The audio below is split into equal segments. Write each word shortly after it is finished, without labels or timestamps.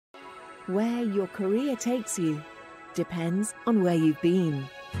Where your career takes you depends on where you've been.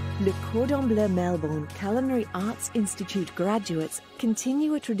 Le Cordon Bleu Melbourne Culinary Arts Institute graduates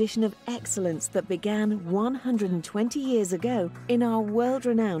continue a tradition of excellence that began 120 years ago in our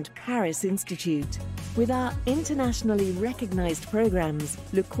world-renowned Paris Institute. With our internationally recognized programs,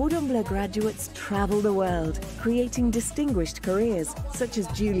 Le Cordon Bleu graduates travel the world, creating distinguished careers such as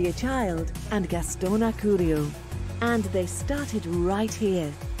Julia Child and Gaston Acurio. And they started right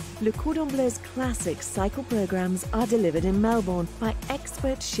here. Le Cordon Bleu's classic cycle programs are delivered in Melbourne by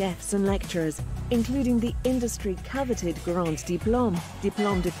expert chefs and lecturers, including the industry-coveted Grand Diplôme,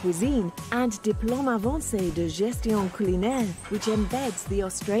 Diplôme de Cuisine, and Diplôme Avancé de Gestion Culinaire, which embeds the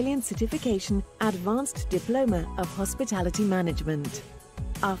Australian certification Advanced Diploma of Hospitality Management.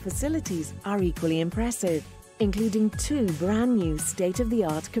 Our facilities are equally impressive, including 2 brand new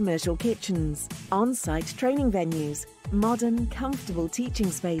state-of-the-art commercial kitchens, on-site training venues, modern, comfortable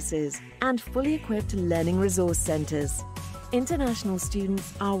teaching spaces, and fully equipped learning resource centres. International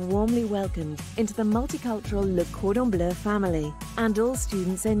students are warmly welcomed into the multicultural Le Cordon Bleu family, and all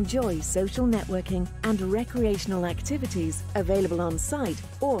students enjoy social networking and recreational activities available on site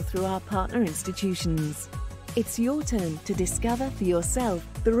or through our partner institutions. It's your turn to discover for yourself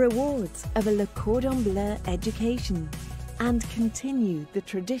the rewards of a Le Cordon Bleu education and continue the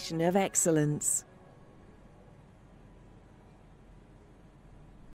tradition of excellence.